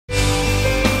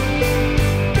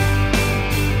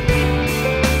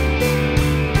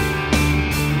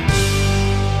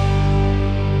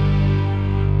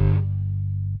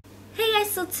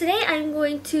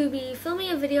going to be filming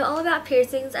a video all about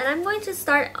piercings, and I'm going to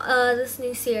start this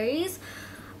new series.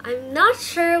 I'm not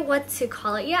sure what to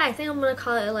call it yet. I think I'm going to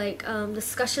call it like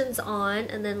discussions on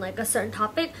and then like a certain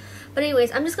topic. But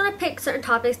anyways, I'm just going to pick certain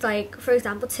topics, like for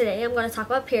example today I'm going to talk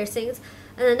about piercings,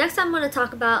 and then next time I'm going to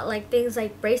talk about like things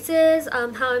like braces,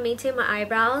 how I maintain my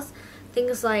eyebrows,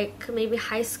 things like maybe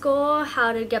high school,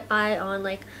 how to get by on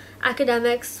like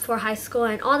academics for high school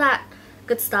and all that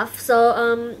good stuff.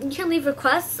 So you can leave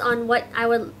requests on what I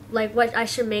would like, what I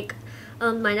should make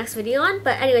my next video on.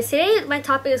 But anyways, today my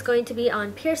topic is going to be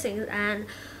on piercings, and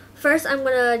first I'm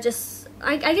gonna just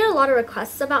I get a lot of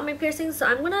requests about my piercings, so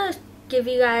I'm gonna give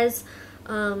you guys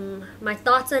my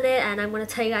thoughts on it, and I'm gonna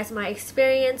tell you guys my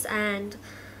experience and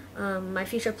my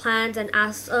future plans, and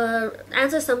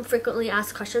answer some frequently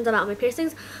asked questions about my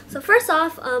piercings. So first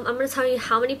off, I'm going to tell you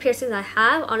how many piercings I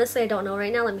have. Honestly, I don't know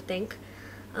right now. Let me think.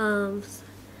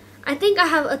 I think I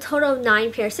have a total of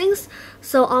 9 piercings.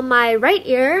 So on my right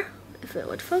ear, if it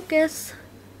would focus,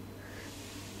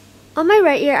 on my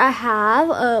right ear I have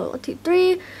 1,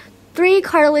 2, 3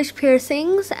 cartilage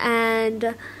piercings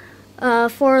and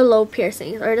 4 lobe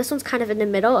piercings, or this one's kind of in the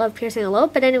middle of piercing a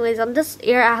lobe. But anyways, on this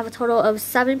ear I have a total of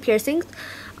 7 piercings.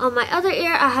 On my other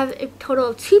ear I have a total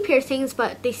of 2 piercings,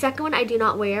 but the second one I do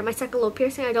not wear. My second lobe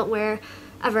piercing I don't wear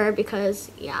ever because,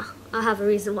 yeah, I have a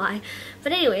reason why.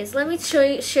 But anyways, let me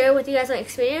share with you guys my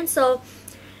experience. So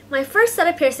my first set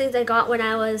of piercings I got when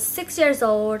I was 6 years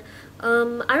old.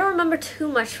 I don't remember too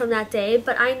much from that day,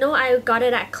 but I know I got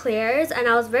it at Claire's, and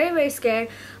I was very scared.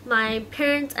 My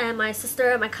parents and my sister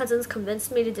and my cousins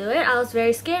convinced me to do it. I was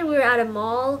very scared. We were at a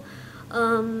mall,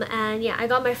 and yeah, I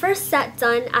got my first set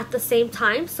done at the same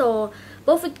time. So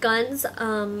both with guns,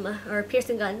 or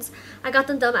piercing guns, I got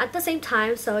them done at the same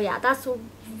time. So yeah, that's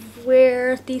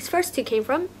where these first 2 came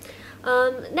from.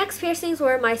 Next piercings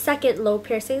were my second lobe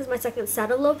piercings, my second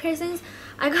set of lobe piercings.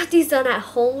 I got these done at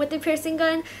home with the piercing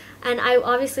gun, and I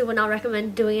obviously would not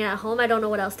recommend doing it at home. I don't know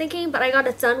what I was thinking, but I got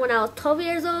it done when I was 12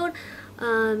 years old.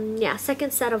 Yeah,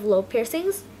 second set of lobe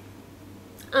piercings.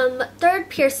 Third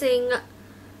piercing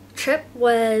trip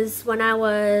was when I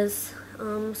was,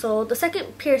 so the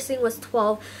second piercing was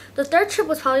 12. The third trip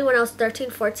was probably when I was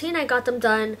 13, 14. I got them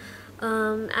done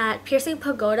at Piercing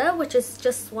Pagoda, which is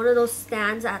just one of those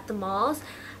stands at the malls.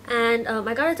 And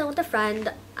I got it done with a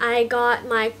friend. I got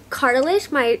my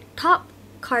cartilage, my top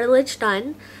cartilage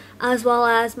done, as well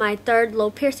as my third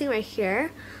lobe piercing right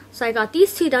here. So I got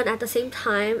these 2 done at the same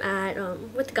time at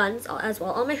with guns as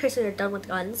well. All my piercings are done with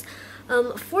guns.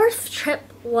 Fourth trip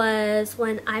was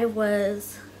when I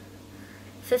was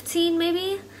 15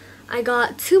 maybe. I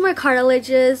got 2 more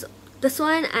cartilages, this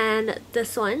one and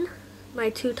this one, my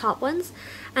 2 top ones,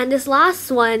 and this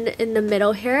last one in the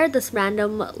middle here, this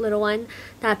random little one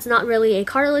that's not really a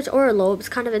cartilage or a lobe, it's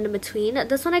kind of in the between.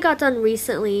 This one I got done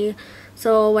recently,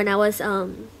 so when I was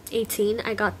 18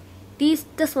 I got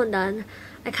this one done.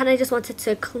 I kind of just wanted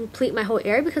to complete my whole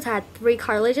ear because I had 3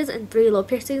 cartilages and 3 lobe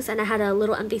piercings, and I had a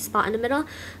little empty spot in the middle,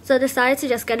 so I decided to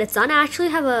just get it done. I actually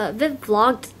have a vid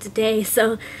vlogged today,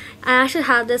 so I actually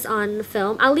have this on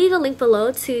film. I'll leave a link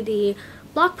below to the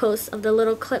blog post of the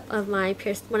little clip of my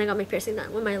when I got my piercing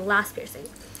done, with my last piercing.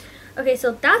 Okay,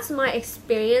 so that's my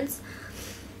experience.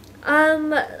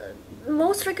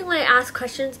 Most frequently asked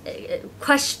question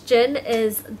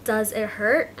is, does it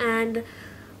hurt? And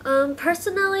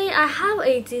personally, I have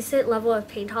a decent level of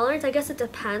pain tolerance. I guess it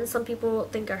depends. Some people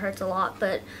think it hurts a lot,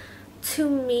 but to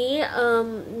me,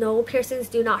 no, piercings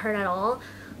do not hurt at all.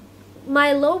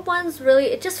 My lobe ones, really,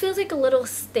 it just feels like a little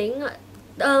sting.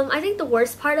 I think the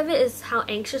worst part of it is how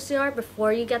anxious you are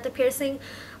before you get the piercing.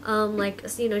 Like,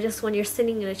 you know, just when you're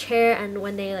sitting in a chair and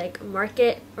when they like mark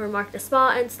it or mark the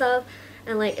spot and stuff,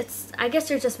 and like I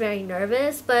guess you're just very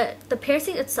nervous. But the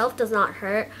piercing itself does not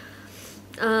hurt.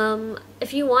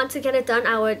 If you want to get it done,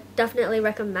 I would definitely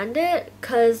recommend it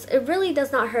because it really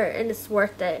does not hurt and it's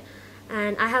worth it.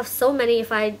 And I have so many.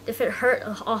 If it hurt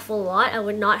an awful lot, I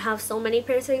would not have so many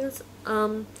piercings.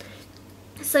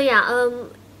 So yeah,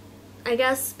 I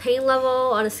guess pain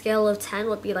level on a scale of 10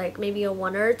 would be like maybe a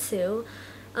 1 or 2.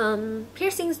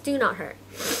 Piercings do not hurt.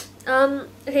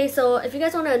 Okay, so if you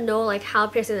guys want to know like how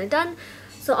piercings are done,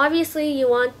 so obviously you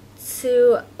want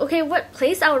to, okay, what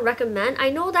place I would recommend. I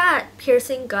know that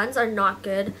piercing guns are not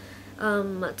good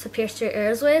to pierce your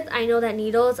ears with. I know that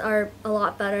needles are a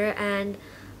lot better, and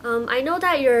I know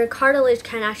that your cartilage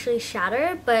can actually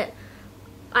shatter, but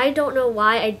I don't know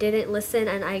why I didn't listen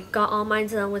and I got all mine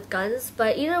done with guns.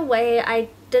 But either way, I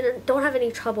don't have any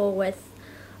trouble with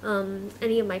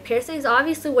any of my piercings.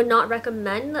 Obviously would not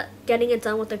recommend getting it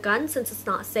done with a gun since it's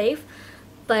not safe.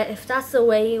 But if that's the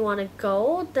way you want to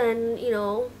go, then, you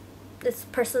know, it's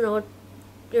personal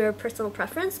your personal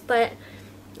preference, but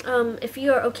if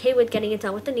you're okay with getting it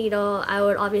done with the needle, I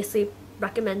would obviously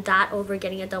recommend that over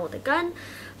getting it done with a gun.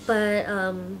 But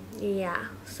yeah,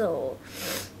 so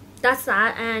that's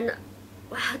that. And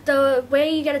the way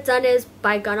you get it done is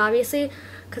by gun, obviously,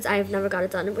 because I've never got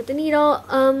it done with the needle.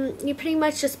 You pretty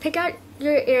much just pick out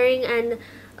your earring,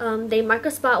 and they mark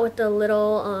a spot with the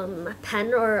little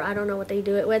pen, or I don't know what they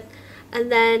do it with. And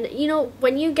then, you know,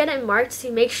 when you get it marked,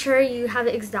 you make sure you have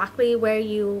it exactly where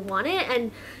you want it.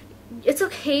 And it's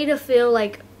okay to feel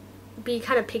like, be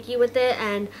kind of picky with it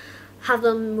and have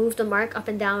them move the mark up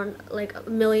and down like a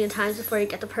million times before you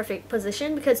get the perfect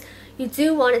position, because you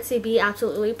do want it to be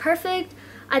absolutely perfect.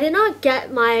 I did not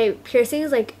get my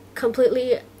piercings like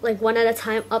completely, like one at a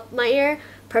time up my ear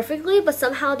perfectly, but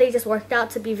somehow they just worked out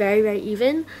to be very, very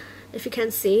even, if you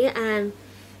can see. And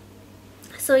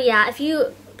so yeah, if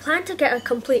you plan to get a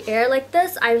complete ear like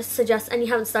this, I suggest, and you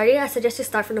haven't started, I suggest you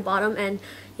start from the bottom and,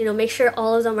 you know, make sure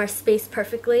all of them are spaced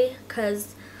perfectly,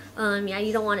 because yeah,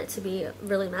 you don't want it to be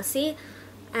really messy.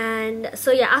 And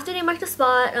so yeah, after they mark the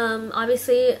spot,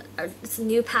 obviously it's a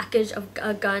new package of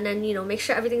a gun, and you know, make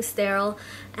sure everything's sterile.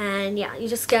 And yeah, you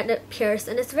just get it pierced,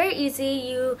 and it's very easy.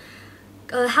 You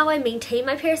how I maintain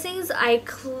my piercings, I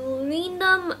clean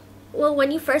them. Well,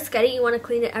 when you first get it, you want to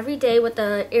clean it every day with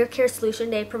the ear care solution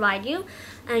they provide you.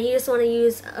 And you just want to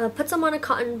use, put some on a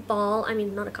cotton ball, I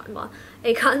mean not a cotton ball,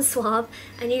 a cotton swab,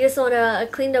 and you just want to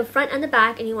clean the front and the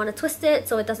back, and you want to twist it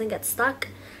so it doesn't get stuck.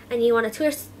 And you want to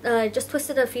twist, just twist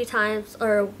it a few times,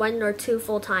 or 1 or 2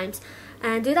 full times,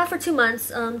 and do that for 2 months.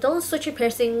 Don't switch your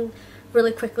piercing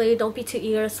really quickly. Don't be too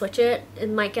eager to switch it. It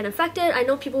might get infected. I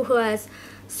know people who has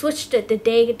switched it the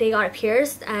day they got it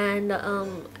pierced, and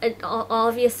it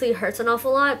obviously hurts an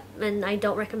awful lot, and I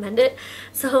don't recommend it.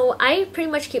 So I pretty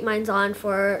much keep mine on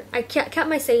for, I kept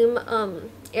my same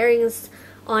earrings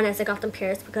on as I got them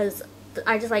pierced, because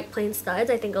I just like plain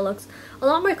studs. I think it looks a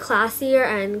lot more classier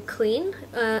and clean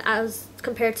as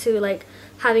compared to like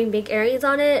having big earrings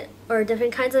on it or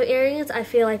different kinds of earrings. I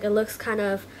feel like it looks kind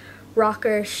of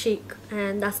rocker chic,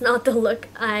 and that's not the look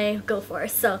I go for.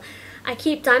 So I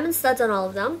keep diamond studs on all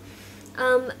of them.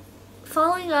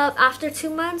 Following up, after 2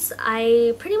 months,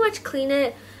 I pretty much clean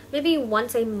it maybe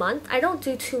once a month. I don't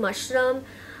do too much to them.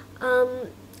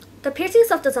 The piercing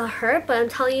stuff doesn't hurt, but I'm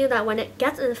telling you that when it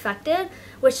gets infected,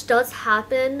 which does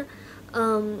happen,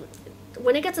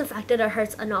 when it gets infected, it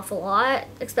hurts an awful lot,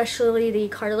 especially the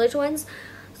cartilage ones.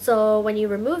 So when you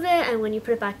remove it and when you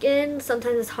put it back in,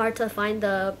 sometimes it's hard to find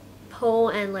the hole,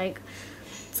 and like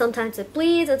sometimes it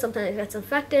bleeds and sometimes it gets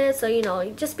infected. So, you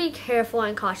know, just be careful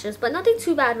and cautious, but nothing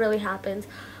too bad really happens.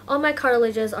 All my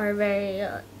cartilages are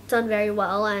done very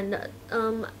well, and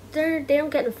they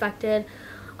don't get infected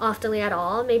oftenly at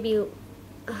all. Maybe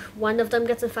one of them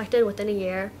gets infected within a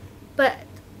year, but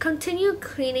continue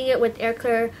cleaning it with air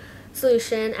clear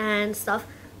solution and stuff.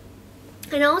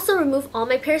 And I also remove all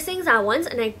my piercings at once,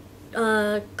 and I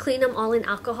clean them all in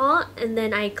alcohol, and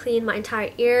then I clean my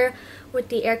entire ear with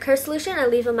the air clear solution. I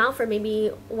leave them out for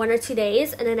maybe 1 or 2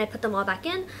 days, and then I put them all back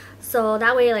in. So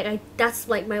that way, like, that's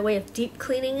like my way of deep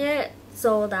cleaning it,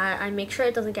 so that I make sure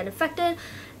it doesn't get infected.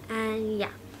 And yeah,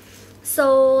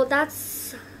 so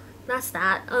that's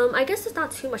that. I guess there's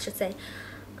not too much to say.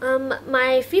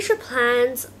 My future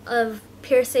plans of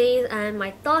piercings and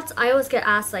my thoughts, I always get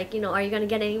asked, like, you know, are you gonna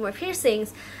get any more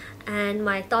piercings? And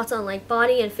my thoughts on like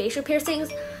body and facial piercings.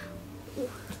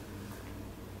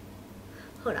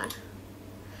 Hold on.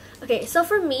 Okay, so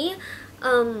for me,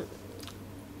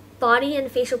 body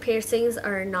and facial piercings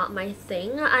are not my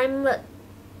thing. I'm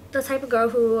the type of girl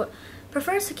who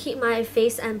prefers to keep my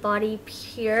face and body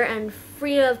pure and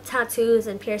free of tattoos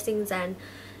and piercings and,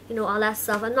 you know, all that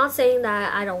stuff. I'm not saying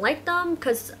that I don't like them,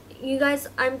 because you guys,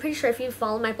 I'm pretty sure if you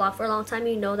follow my blog for a long time,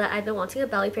 you know that I've been wanting a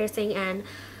belly piercing, and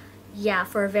yeah,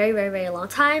 for a very, very, very long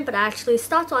time. But I actually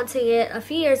stopped wanting it a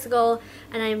few years ago,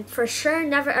 and I'm for sure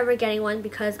never ever getting one,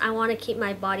 because I want to keep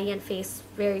my body and face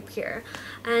very pure.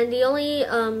 And the only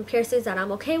piercings that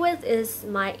I'm okay with is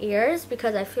my ears,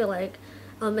 because I feel like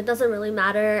it doesn't really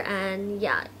matter. And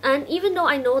yeah, and even though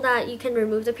I know that you can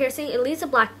remove the piercing, it leaves a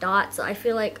black dot, so I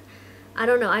feel like, I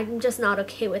don't know, I'm just not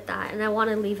okay with that, and I want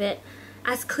to leave it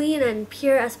as clean and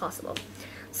pure as possible.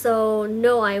 So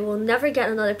no, I will never get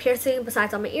another piercing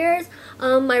besides on my ears.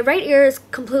 My right ear is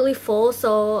completely full,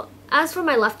 so as for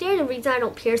my left ear, the reason I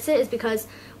don't pierce it is because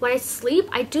when I sleep,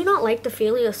 I do not like the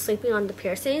feeling of sleeping on the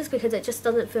piercings, because it just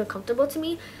doesn't feel comfortable to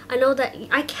me. I know that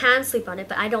I can sleep on it,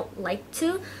 but I don't like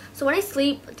to. So when I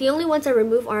sleep, the only ones I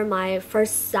remove are my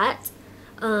first set,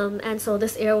 and so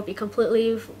this ear will be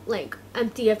completely like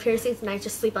empty of piercings, and I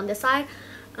just sleep on this side.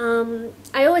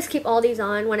 I always keep all these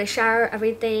on. When I shower,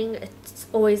 everything, it's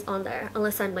always on there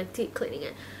unless I'm like deep cleaning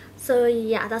it. So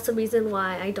yeah, that's the reason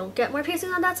why I don't get more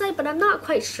piercings on that side, but I'm not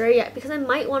quite sure yet because I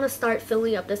might want to start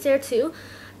filling up this year too,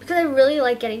 because I really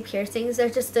like getting piercings. They're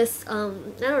just this, I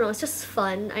don't know, it's just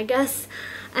fun, I guess.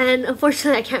 And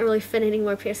unfortunately, I can't really fit any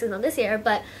more piercings on this year,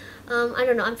 but I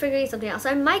don't know, I'm figuring something out. So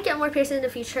I might get more piercings in the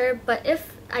future, but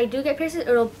if I do get piercings,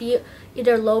 it'll be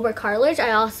either lobe or cartilage.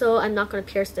 I'm not going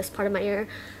to pierce this part of my ear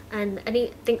and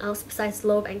anything else besides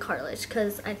lobe and cartilage,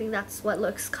 because I think that's what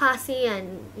looks classy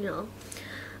and, you know.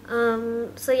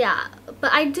 So yeah,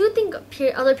 but I do think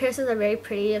other piercings are very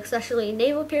pretty, especially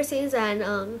navel piercings, and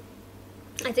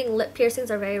I think lip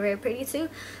piercings are very, very pretty too,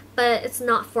 but it's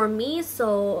not for me,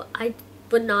 so I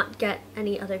would not get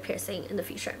any other piercing in the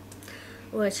future,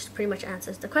 which pretty much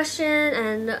answers the question.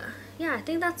 And yeah, I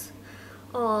think that's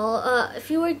all.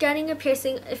 If you were getting a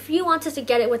piercing, if you wanted to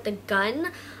get it with a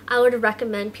gun, I would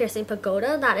recommend Piercing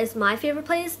Pagoda. That is my favorite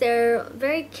place. They're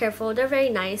very careful, they're very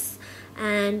nice,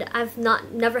 and I've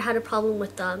never had a problem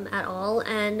with them at all,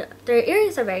 and their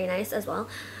earrings are very nice as well.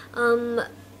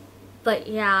 But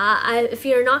yeah, if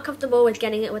you're not comfortable with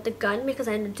getting it with a gun, because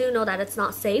I do know that it's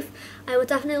not safe, I would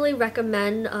definitely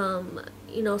recommend,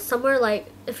 you know, somewhere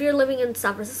like, if you're living in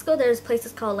San Francisco, there's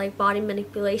places called like Body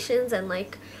Manipulations, and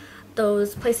like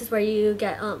those places where you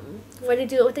get, where they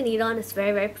do it with the needle, and it's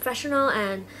very, very professional.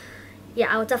 And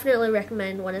yeah, I would definitely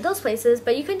recommend one of those places.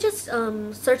 But you can just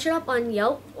search it up on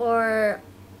Yelp, or,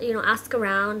 you know, ask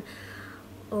around.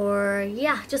 Or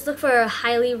yeah, just look for a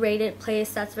highly rated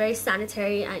place that's very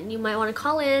sanitary, and you might want to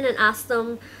call in and ask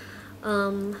them.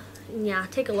 Yeah,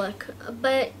 take a look.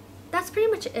 But that's pretty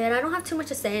much it. I don't have too much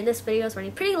to say, and this video is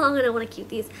running pretty long, and I want to keep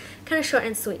these kind of short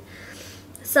and sweet.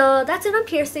 So that's it on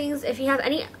piercings. If you have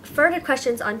any further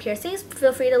questions on piercings,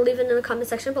 feel free to leave it in the comment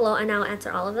section below, and I'll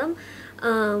answer all of them.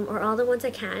 Or all the ones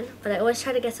I can, but I always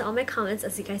try to get to all my comments,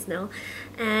 as you guys know.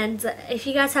 And if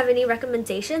you guys have any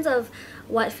recommendations of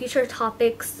what future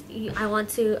topics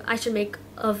I should make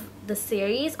of the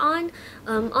series on,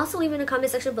 also leave in the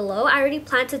comment section below. I already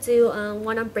plan to do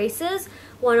one on braces,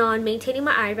 one on maintaining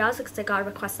my eyebrows, because I got a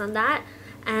request on that,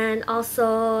 and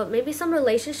also maybe some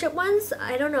relationship ones.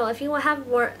 I don't know, if you have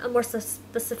a more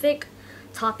specific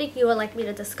topic you would like me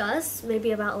to discuss,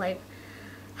 maybe about like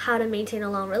how to maintain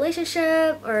a long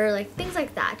relationship, or like things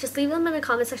like that, just leave them in the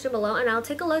comment section below, and I'll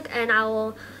take a look, and I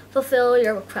will fulfill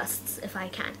your requests if I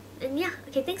can. And yeah,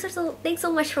 okay, thanks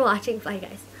so much for watching. Bye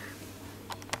guys.